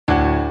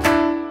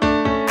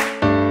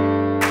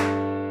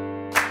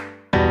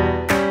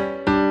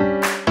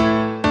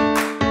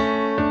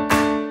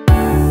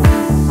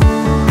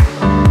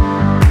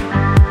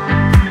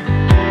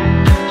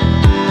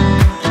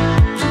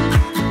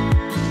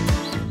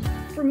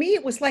me,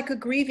 it was like a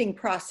grieving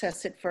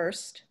process at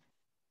first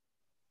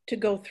to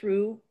go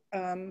through,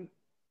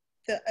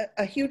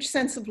 a huge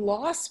sense of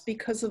loss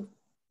because of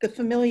the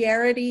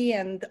familiarity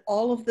and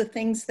all of the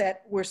things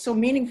that were so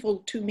meaningful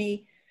to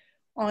me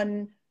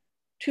on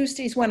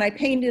Tuesdays when I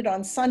painted,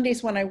 on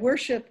Sundays when I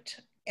worshiped,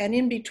 and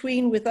in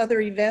between with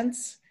other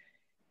events.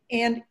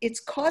 And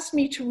it's caused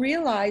me to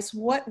realize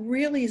what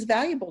really is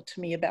valuable to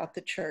me about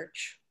the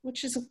church,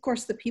 which is, of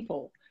course, the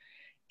people,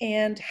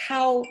 and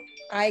how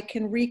I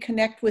can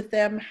reconnect with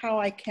them, how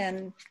I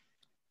can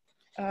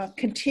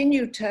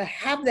continue to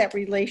have that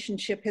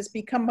relationship has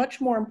become much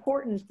more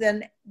important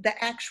than the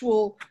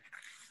actual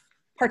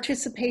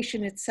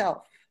participation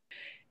itself.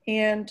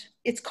 And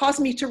it's caused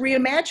me to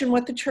reimagine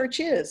what the church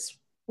is,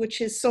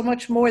 which is so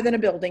much more than a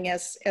building,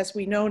 as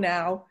we know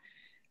now.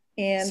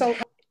 And so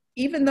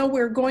even though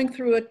we're going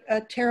through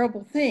a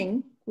terrible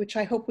thing, which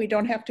I hope we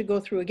don't have to go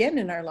through again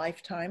in our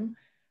lifetime,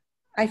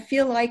 I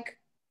feel like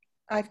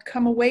I've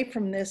come away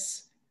from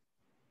this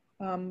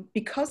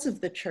because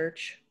of the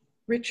church,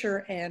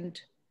 richer and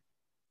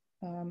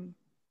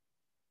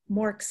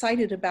more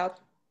excited about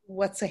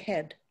what's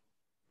ahead.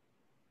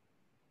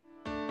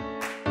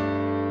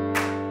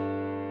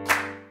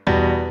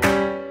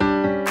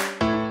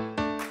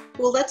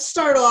 Well, let's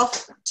start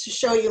off to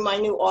show you my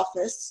new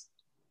office,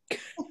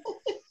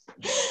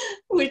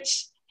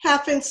 which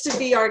happens to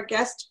be our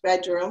guest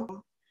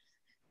bedroom.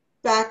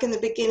 Back in the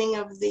beginning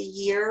of the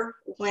year,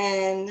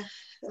 when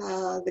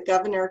the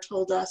governor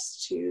told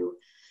us to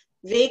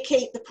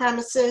vacate the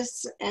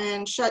premises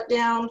and shut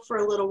down for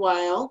a little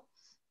while,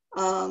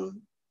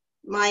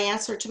 my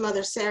answer to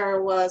Mother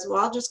Sarah was,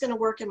 well, I'm just going to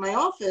work in my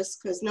office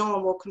because no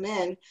one will come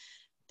in.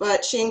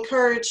 But she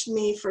encouraged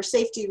me, for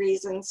safety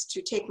reasons,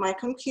 to take my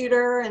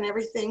computer and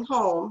everything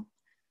home,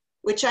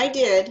 which I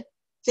did,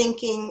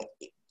 thinking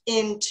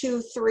in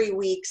 2-3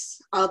 weeks,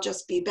 I'll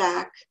just be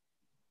back.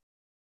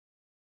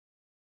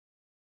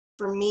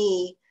 For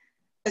me,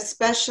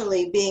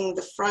 especially being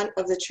the front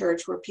of the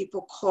church where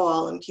people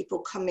call and people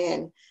come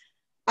in,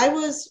 I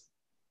was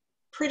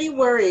pretty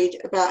worried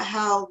about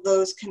how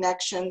those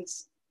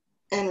connections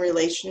and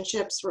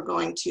relationships were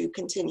going to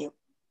continue.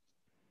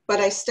 But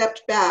I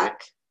stepped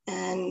back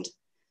and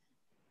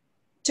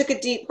took a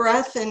deep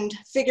breath and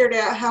figured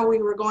out how we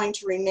were going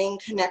to remain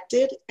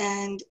connected.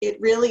 And it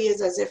really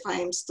is as if I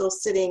am still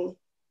sitting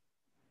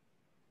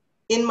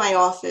in my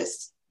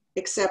office,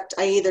 except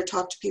I either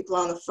talk to people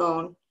on the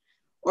phone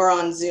or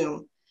on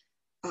Zoom.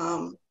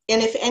 And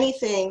if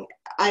anything,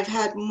 I've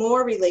had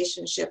more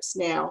relationships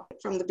now.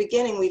 From the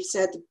beginning, we've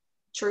said the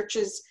church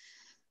is,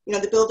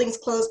 the building's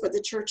closed, but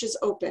the church is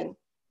open.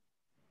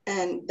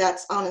 And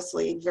that's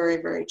honestly very,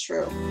 very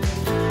true.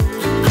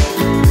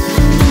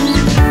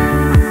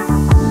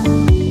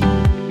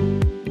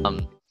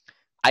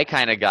 I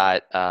kind of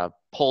got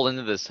pulled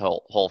into this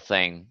whole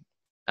thing,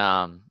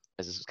 as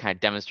this was kind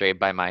of demonstrated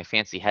by my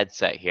fancy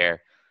headset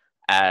here,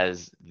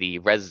 as the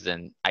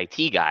resident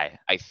IT guy.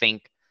 I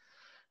think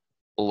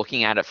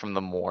looking at it from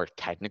the more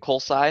technical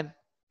side,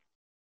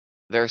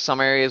 there are some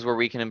areas where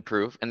we can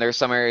improve, and there are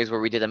some areas where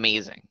we did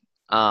amazing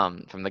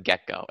from the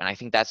get-go. And I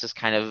think that's just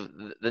kind of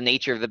the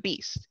nature of the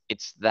beast.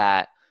 It's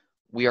that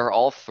we are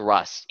all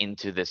thrust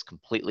into this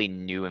completely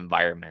new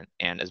environment.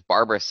 And as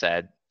Barbara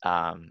said,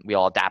 we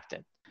all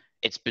adapted.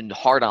 It's been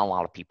hard on a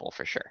lot of people,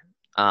 for sure.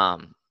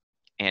 And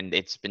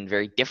it's been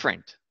very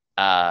different.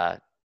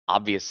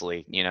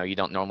 Obviously, you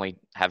don't normally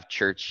have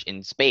church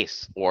in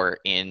space or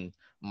in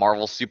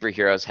Marvel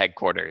superheroes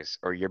headquarters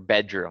or your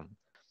bedroom.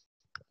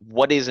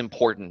 What is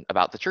important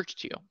about the church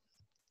to you?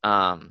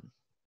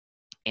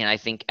 And I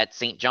think at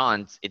St.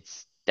 John's,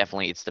 it's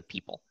the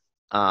people.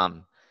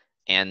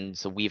 And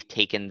so we've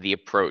taken the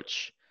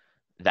approach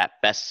that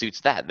best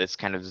suits that, this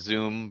kind of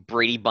Zoom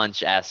Brady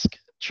Bunch-esque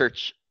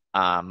church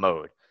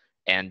mode.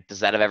 And does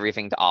that have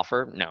everything to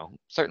offer? No,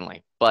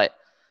 certainly. But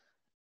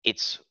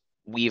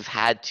we've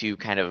had to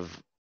kind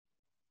of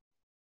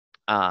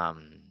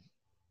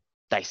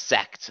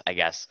dissect, I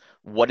guess,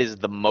 what is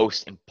the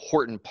most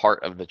important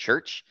part of the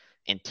church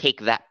and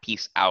take that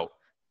piece out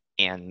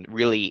and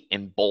really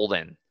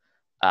embolden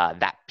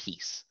that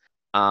piece.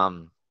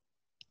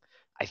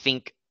 I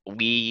think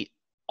we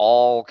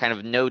all kind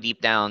of know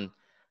deep down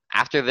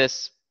after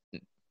this,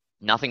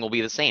 nothing will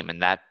be the same.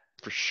 And that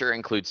for sure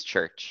includes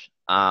church.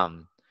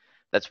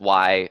 That's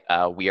why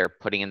we are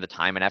putting in the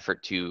time and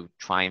effort to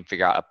try and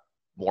figure out a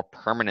more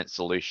permanent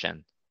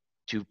solution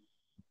to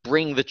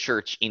bring the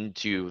church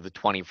into the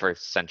 21st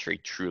century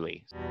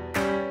truly.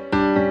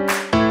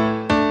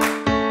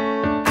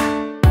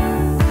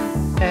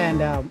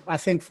 And I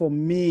think for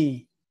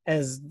me,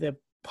 as the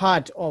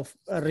part of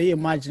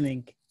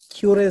reimagining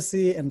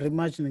curacy and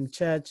reimagining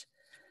church,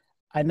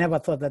 I never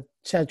thought that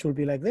church would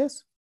be like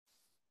this.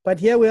 But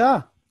here we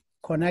are,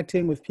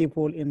 connecting with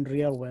people in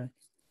real way.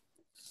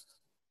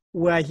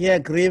 We are here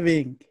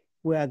grieving,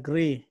 we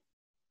agree,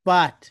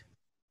 but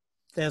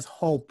there's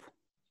hope.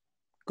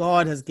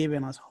 God has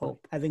given us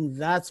hope. I think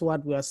that's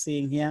what we are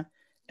seeing here.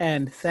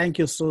 And thank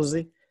you,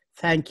 Susie.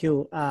 Thank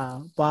you,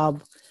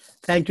 Bob.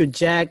 Thank you,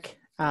 Jack,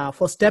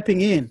 for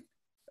stepping in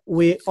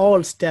we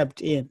all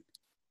stepped in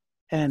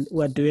and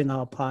we're doing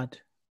our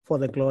part for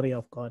the glory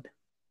of God.